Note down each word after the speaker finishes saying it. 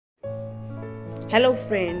Hello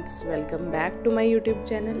friends, welcome back to my YouTube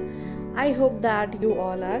channel. I hope that you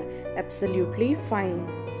all are absolutely fine.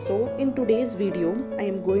 So in today's video, I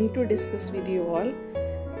am going to discuss with you all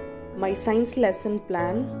my science lesson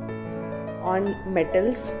plan on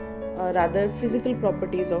metals, rather physical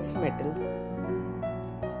properties of metal.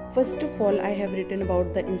 First of all, I have written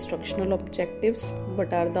about the instructional objectives.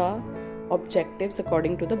 What are the objectives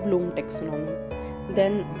according to the Bloom taxonomy?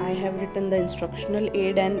 Then I have written the instructional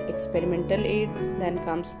aid and experimental aid. Then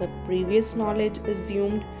comes the previous knowledge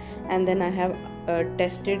assumed, and then I have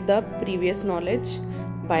tested the previous knowledge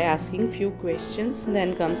by asking few questions.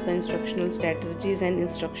 Then comes the instructional strategies and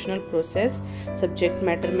instructional process. Subject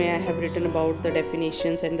matter may I have written about the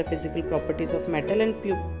definitions and the physical properties of metal, and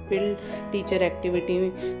pupil teacher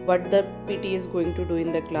activity, what the PT is going to do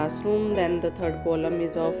in the classroom. Then the third column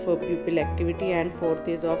is of pupil activity, and fourth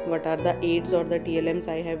is of what are the aids or the TLMs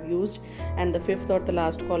I have used, and the fifth or the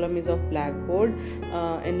last column is of blackboard,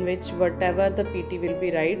 in which whatever the PT will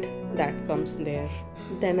be right, that comes there.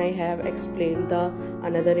 Then I have explained the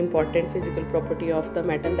another important physical property of the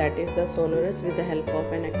metal, that is the sonorous. With the help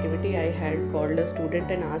of an activity, I had called a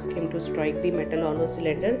student and asked him to strike the metal hollow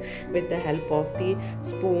cylinder with the help of the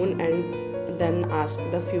spoon, and then ask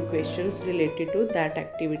the few questions related to that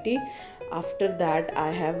activity. After that,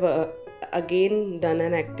 I have again done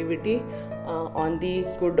an activity on the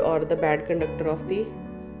good or the bad conductor of the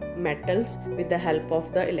metals with the help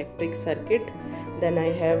of the electric circuit. Then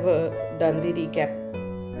I have done the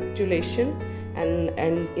recapitulation, and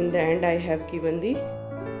in the end I have given the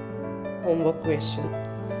homework question.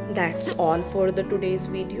 That's all for the today's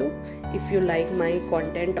video. If you like my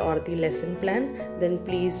content or the lesson plan, then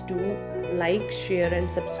please do like, share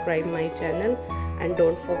and subscribe my channel, and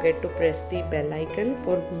don't forget to press the bell icon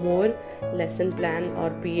for more lesson plan or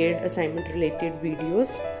PA assignment related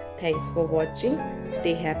videos. Thanks for watching.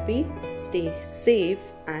 Stay happy, stay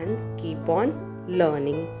safe and keep on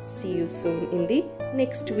learning. See you soon in the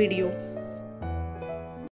next video.